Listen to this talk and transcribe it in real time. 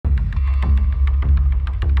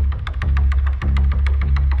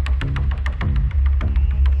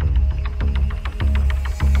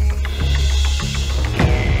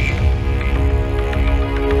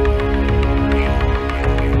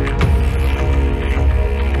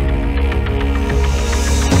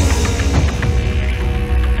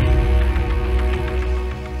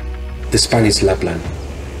The Spanish Lapland,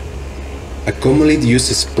 a commonly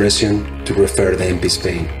used expression to refer the MP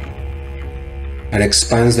Spain, an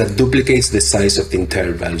expanse that duplicates the size of the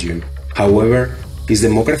entire Belgium. However, its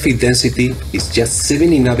demographic density is just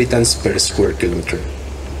 7 inhabitants per square kilometer.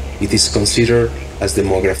 It is considered as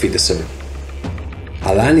demography desert.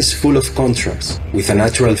 A land is full of contrasts, with a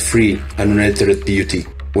natural free and unaltered beauty,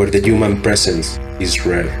 where the human presence is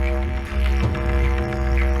rare.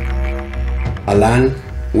 A land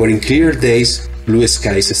where in clear days blue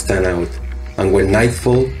skies stand out, and when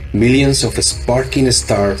nightfall, millions of sparkling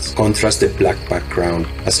stars contrast the black background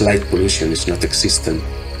as light pollution is not existent.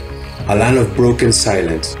 A land of broken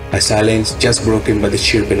silence, a silence just broken by the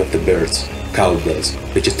chirping of the birds, cowbells,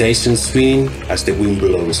 vegetation swinging as the wind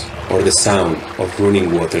blows, or the sound of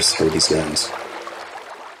running waters through these lands.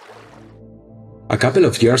 A couple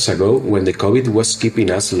of years ago, when the COVID was keeping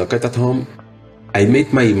us locked at home, I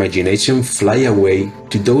made my imagination fly away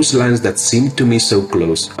to those lands that seemed to me so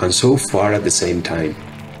close and so far at the same time.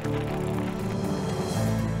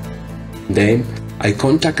 Then I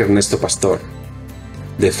contacted Ernesto Pastor,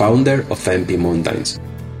 the founder of MP Montañas,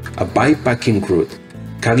 a bikepacking route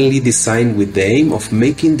currently designed with the aim of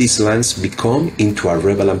making these lands become into a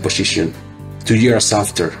relevant position. 2 years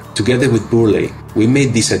after, together with Burley, we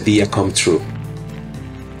made this idea come true.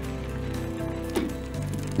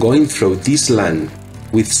 Going through this land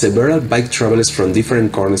with several bike travelers from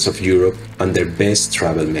different corners of Europe and their best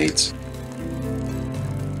travel mates.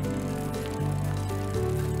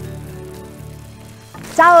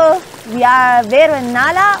 Ciao, we are Vero and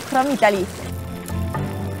Nala from Italy.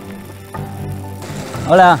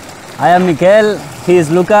 Hola, I am Miquel, he is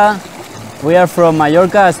Luca. We are from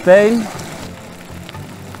Mallorca, Spain.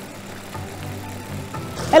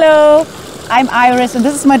 Hello, I'm Iris and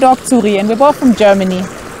this is my dog Zuri and we're both from Germany.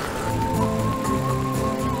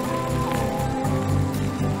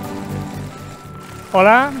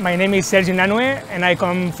 Hola, my name is Sergi Nanue and I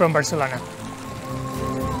come from Barcelona.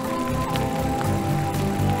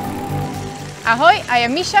 Ahoy, I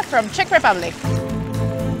am Misha from Czech Republic.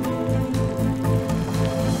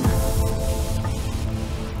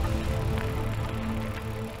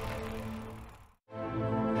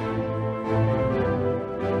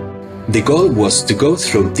 The goal was to go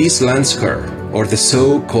through these lands here, or the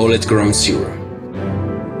so-called Ground Zero,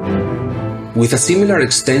 with a similar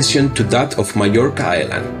extension to that of Mallorca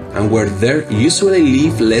Island, and where there usually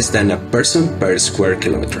live less than a person per square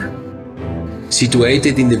kilometer.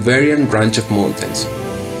 Situated in the Variant range of mountains,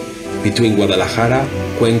 between Guadalajara,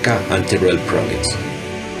 Cuenca and Teruel province,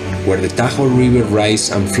 where the Tajo River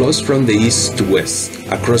rises and flows from the east to west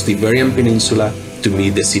across the Iberian Peninsula to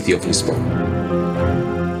meet the city of Lisbon.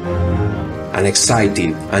 An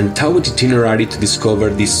exciting and taught itinerary to discover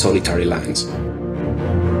these solitary lands,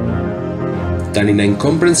 that in an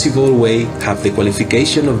incomprehensible way have the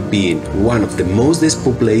qualification of being one of the most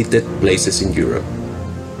depopulated places in Europe.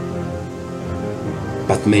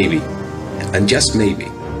 But maybe, and just maybe,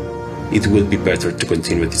 it will be better to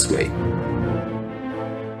continue this way.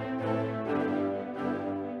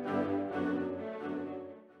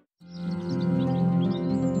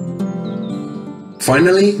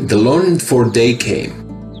 Finally, the longed-for day came.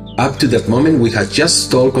 Up to that moment we had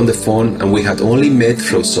just talked on the phone and we had only met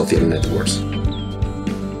through social networks.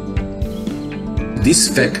 This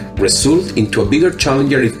fact resulted into a bigger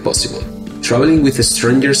challenge if possible, traveling with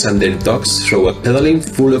strangers and their dogs through a pedaling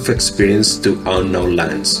full of experience to unknown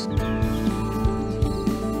lands.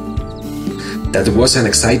 That was an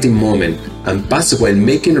exciting moment and passed while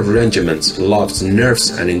making arrangements, loves,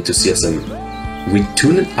 nerves and enthusiasm. We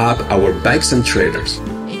tuned up our bikes and trailers,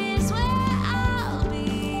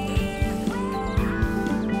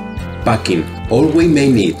 packing all we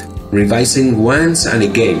may need, revising once and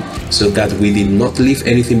again so that we did not leave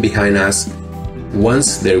anything behind us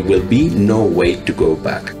once there will be no way to go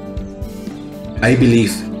back. I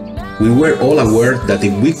believe we were all aware that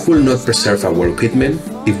if we could not preserve our equipment,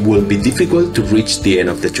 it would be difficult to reach the end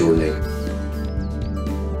of the journey.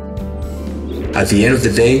 At the end of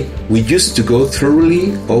the day, we used to go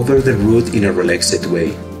thoroughly over the route in a relaxed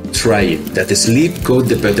way, trying that the sleep got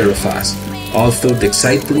the better of us, although the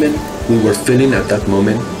excitement we were feeling at that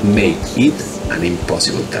moment made it an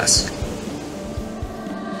impossible task.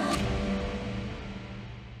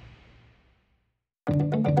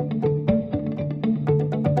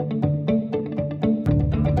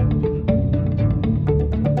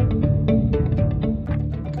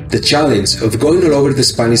 The challenge of going all over the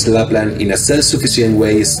Spanish Lapland in a self-sufficient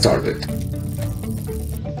way started.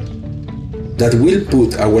 That will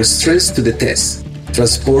put our strengths to the test,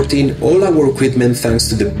 transporting all our equipment thanks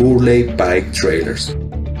to the Burley bike trailers.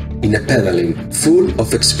 in a pedaling full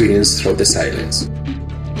of experience through the silence.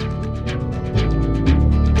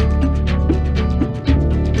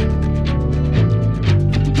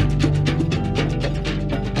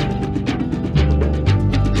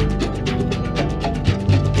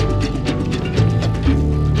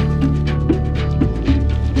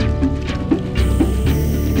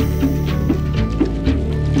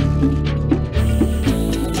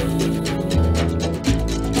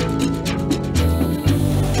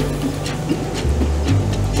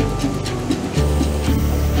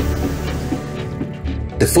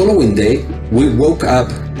 The following day, we woke up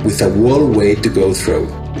with a wall way to go through.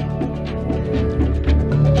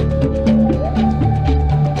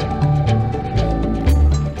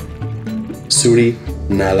 Suri,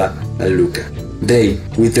 Nala, and Luca. They,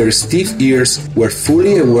 with their stiff ears, were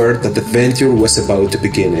fully aware that the adventure was about to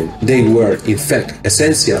begin. They were, in fact,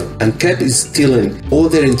 essential and kept instilling all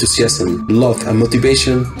their enthusiasm, love, and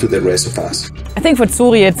motivation to the rest of us. I think for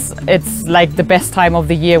Suri it's like the best time of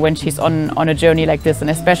the year when she's on a journey like this, and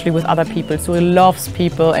especially with other people. Suri loves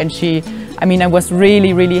people, and I was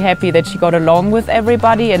really happy that she got along with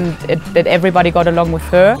everybody and that everybody got along with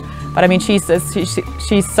her. But I mean, she's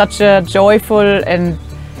such a joyful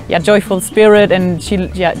spirit, and she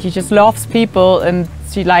just loves people, and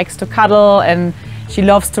she likes to cuddle, and she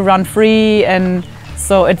loves to run free, and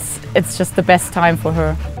so it's just the best time for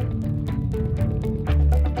her.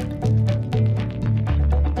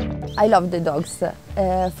 I love the dogs.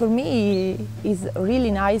 For me, it's really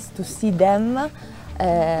nice to see them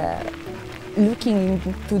looking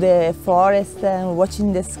into the forest and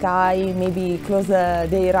watching the sky, maybe close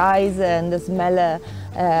their eyes and smell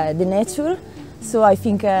the nature. So I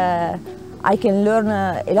think I can learn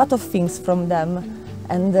a lot of things from them.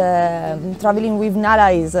 And traveling with Nala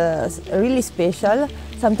is really special,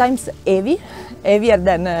 sometimes heavier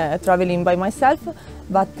than traveling by myself.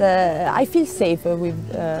 But I feel safe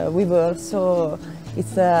with her, so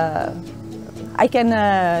it's I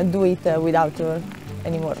can do it without her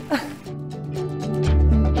anymore.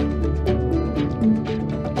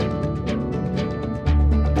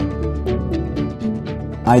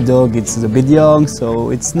 My dog is a bit young, so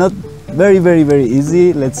it's not very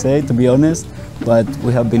easy, let's say, to be honest. But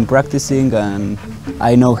we have been practicing, and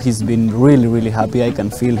I know he's been really happy. I can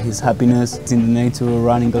feel his happiness. It's in the nature,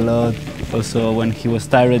 running a lot. Also, when he was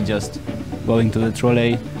tired, just going to the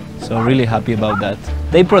trolley. So really happy about that.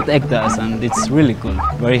 They protect us, and it's really cool.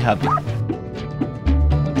 Very happy.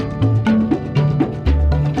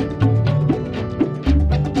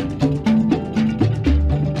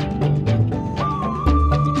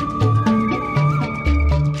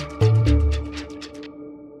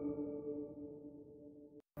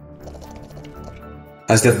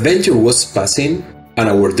 As the adventure was passing and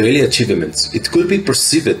our daily achievements, it could be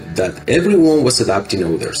perceived that everyone was adapting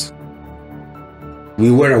others.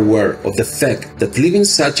 We were aware of the fact that living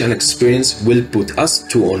such an experience will put us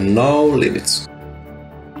to unknown limits.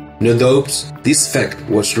 No doubt, this fact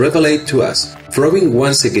was revealed to us, proving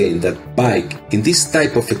once again that bike in this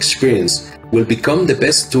type of experience will become the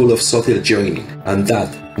best tool of social joining, and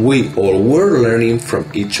that we all were learning from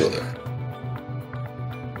each other.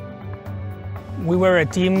 We were a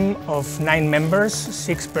team of 9 members,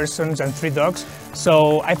 6 persons and 3 dogs.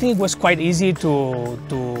 So I think it was quite easy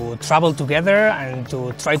to travel together and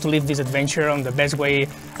to try to live this adventure on the best way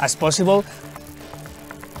as possible.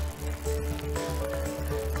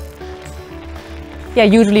 Yeah, I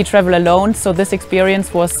usually travel alone, so this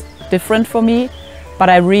experience was different for me, but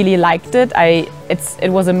I really liked it. It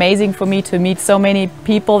was amazing for me to meet so many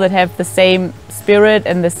people that have the same spirit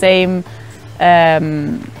and the same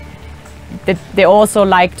that they also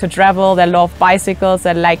like to travel, they love bicycles,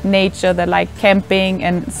 they like nature, they like camping,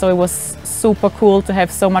 and so it was super cool to have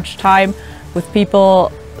so much time with people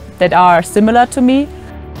that are similar to me.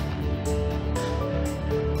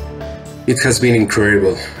 It has been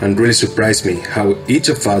incredible and really surprised me how each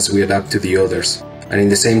of us we adapt to the others, and in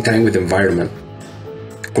the same time with the environment.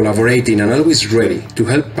 Collaborating and always ready to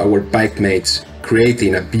help our bike mates,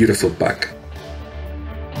 creating a beautiful pack.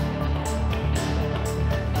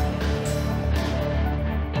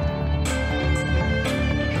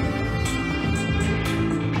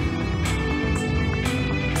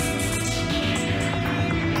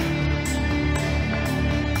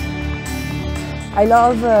 I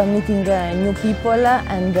love meeting new people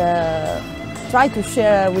and try to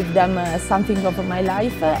share with them something of my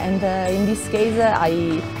life, and in this case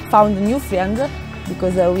I found a new friend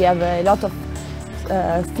because we have a lot of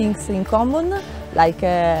things in common, like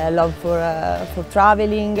love for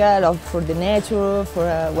traveling, love for the nature, for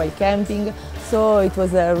while camping. So it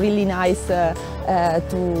was really nice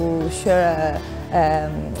to share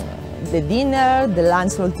the dinner, the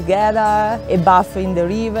lunch all together, a bath in the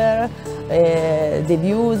river, the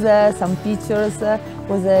views, some pictures.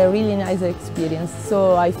 Was a really nice experience.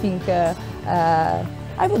 So I think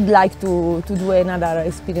I would like to do another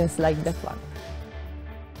experience like that one.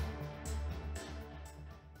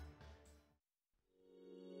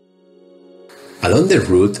 Along the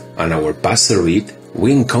route and our pass through it,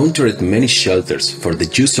 we encountered many shelters for the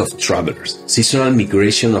use of travelers, seasonal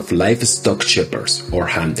migration of livestock shepherds or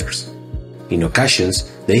hunters. In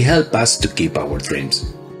occasions, they help us to keep our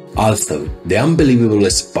dreams. Although the unbelievable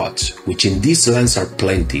spots, which in these lands are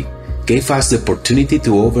plenty, gave us the opportunity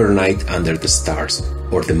to overnight under the stars,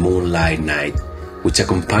 or the moonlight night, which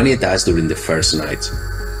accompanied us during the first nights.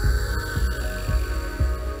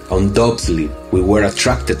 Undoubtedly, we were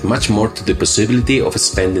attracted much more to the possibility of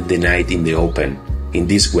spending the night in the open. In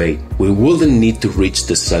this way, we wouldn't need to reach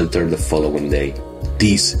the shelter the following day.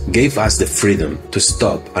 This gave us the freedom to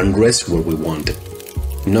stop and rest where we wanted.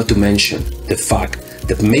 Not to mention the fact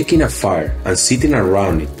that making a fire and sitting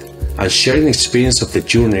around it and sharing experience of the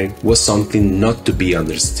journey was something not to be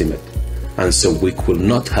underestimated, and so we could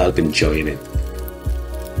not help enjoying it.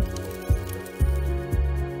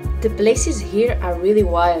 The places here are really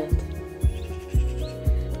wild.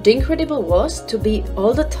 The incredible was to be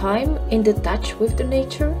all the time in the touch with the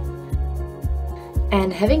nature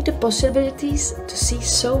and having the possibilities to see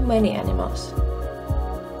so many animals.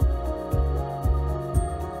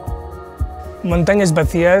 Montañas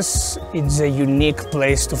Vacías is a unique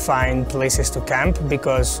place to find places to camp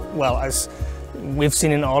because, well, as we've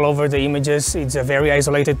seen in all over the images, it's a very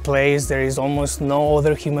isolated place. There is almost no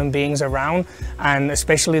other human beings around, and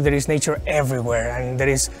especially there is nature everywhere, and there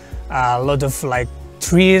is a lot of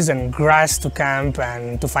trees and grass to camp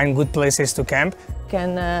and to find good places to camp.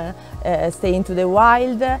 Can stay into the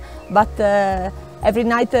wild, but every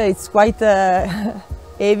night it's quite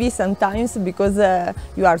heavy sometimes because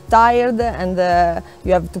you are tired and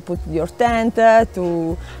you have to put your tent,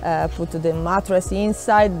 to put the mattress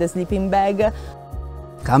inside, the sleeping bag.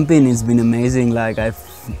 Camping has been amazing.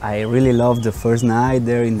 I really loved the first night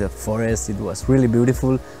there in the forest. It was really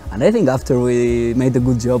beautiful, and I think after we made a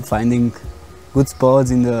good job finding good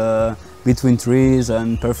spots in the between trees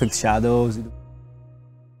and perfect shadows.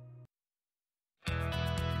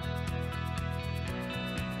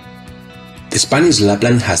 The Spanish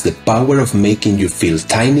Lapland has the power of making you feel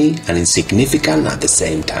tiny and insignificant at the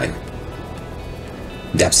same time.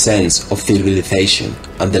 The absence of civilization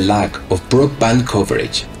and the lack of broadband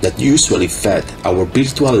coverage that usually fed our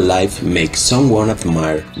virtual life makes someone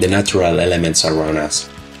admire the natural elements around us.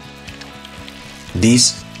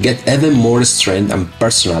 These get even more strength and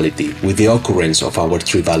personality with the occurrence of our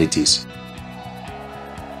tribalities.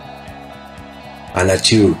 A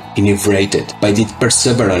nature inebriated by its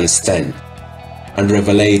perseverance stand and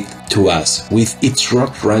revealed to us with its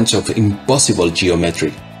rock range of impossible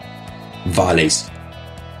geometry, valleys,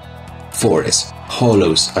 forests,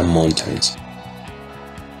 hollows and mountains,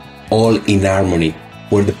 all in harmony,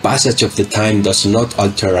 where the passage of the time does not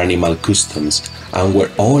alter animal customs and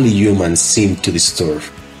where only humans seem to disturb.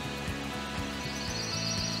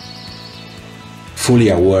 Fully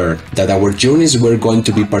aware that our journeys were going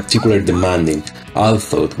to be particularly demanding,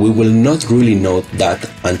 although we will not really know that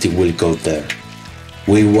until we go there.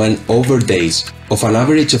 We went over days of an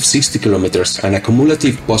average of 60 kilometers and a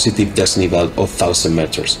cumulative positive decibel of 1,000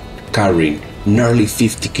 meters, carrying nearly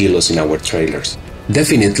 50 kilos in our trailers.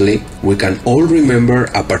 Definitely, we can all remember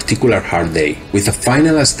a particular hard day, with a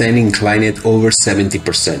final stand inclined over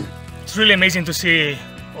 70%. It's really amazing to see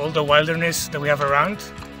all the wilderness that we have around.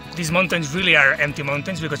 These mountains really are empty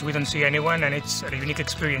mountains because we don't see anyone, and it's a unique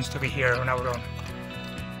experience to be here on our own.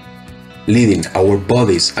 Leading our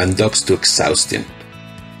bodies and dogs to exhaustion.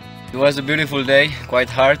 It was a beautiful day, quite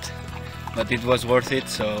hard, but it was worth it,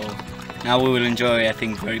 so now we will enjoy, I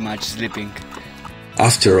think, very much sleeping.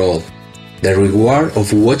 After all, the reward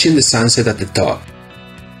of watching the sunset at the top.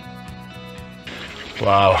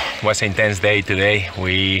 Wow, it was an intense day today.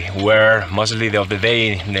 We were mostly of the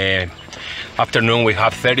day in the afternoon. We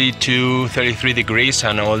have 32, 33 degrees,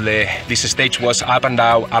 and this stage was up and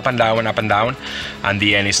down, up and down, up and down, and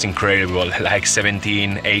the end is incredible, like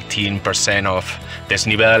 17, 18% of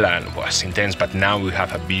decibel, and was intense. But now we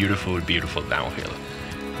have a beautiful, beautiful downhill.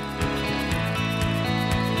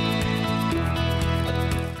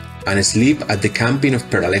 And sleep at the camping of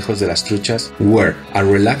Peralejos de las Truchas, where a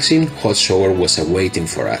relaxing hot shower was awaiting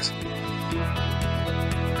for us.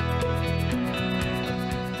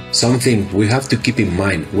 Something we have to keep in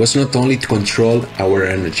mind was not only to control our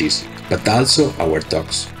energies, but also our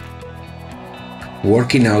dogs.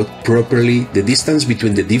 working out properly the distance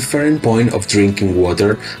between the different point of drinking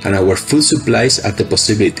water and our food supplies as the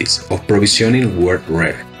possibilities of provisioning were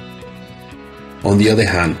rare. On the other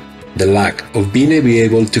hand, the lack of being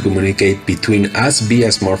able to communicate between us via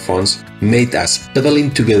smartphones made us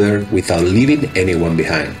pedaling together without leaving anyone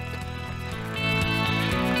behind.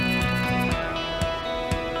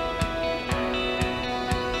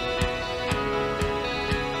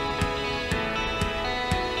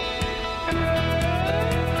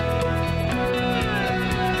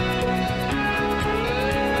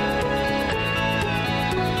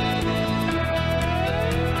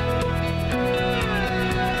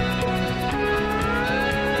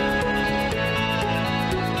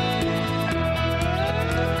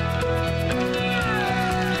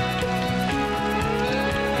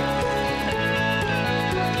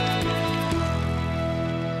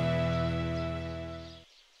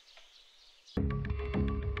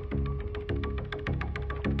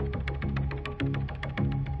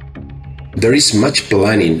 There is much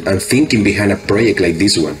planning and thinking behind a project like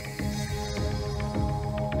this one.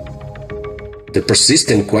 The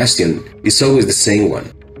persistent question is always the same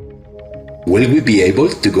one. Will we be able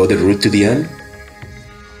to go the route to the end?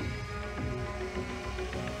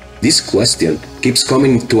 This question keeps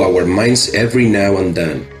coming to our minds every now and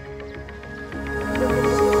then.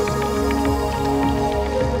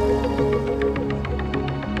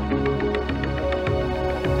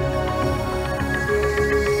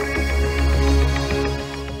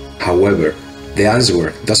 However, the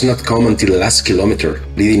answer does not come until the last kilometer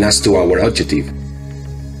leading us to our objective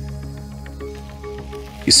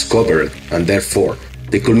is covered, and therefore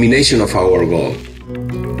the culmination of our goal.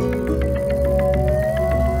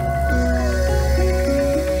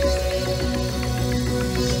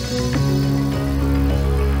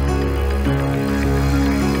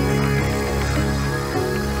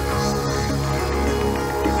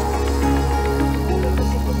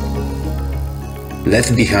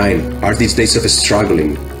 Left behind are these days of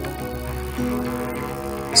struggling,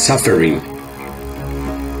 suffering,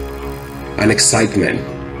 and excitement,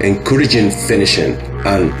 encouraging finishing,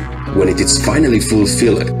 and when it is finally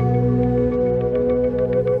fulfilled,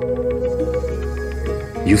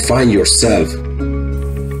 you find yourself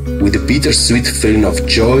with the bittersweet feeling of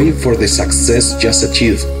joy for the success just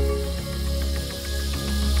achieved,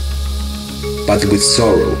 but with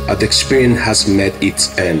sorrow as the experience has met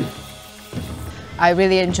its end. I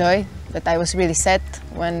really enjoy, but I was really sad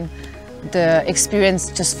when the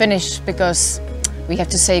experience just finished because we have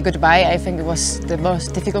to say goodbye. I think it was the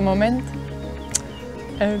most difficult moment.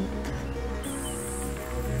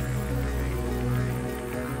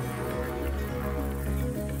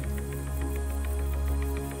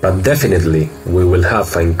 But definitely we will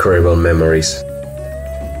have incredible memories.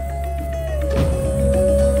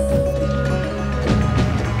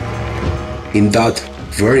 In that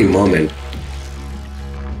very moment,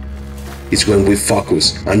 it's when we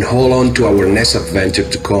focus and hold on to our next adventure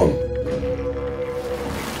to come.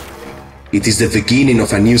 It is the beginning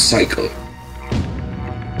of a new cycle,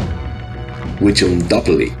 which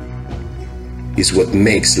undoubtedly is what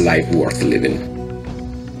makes life worth living.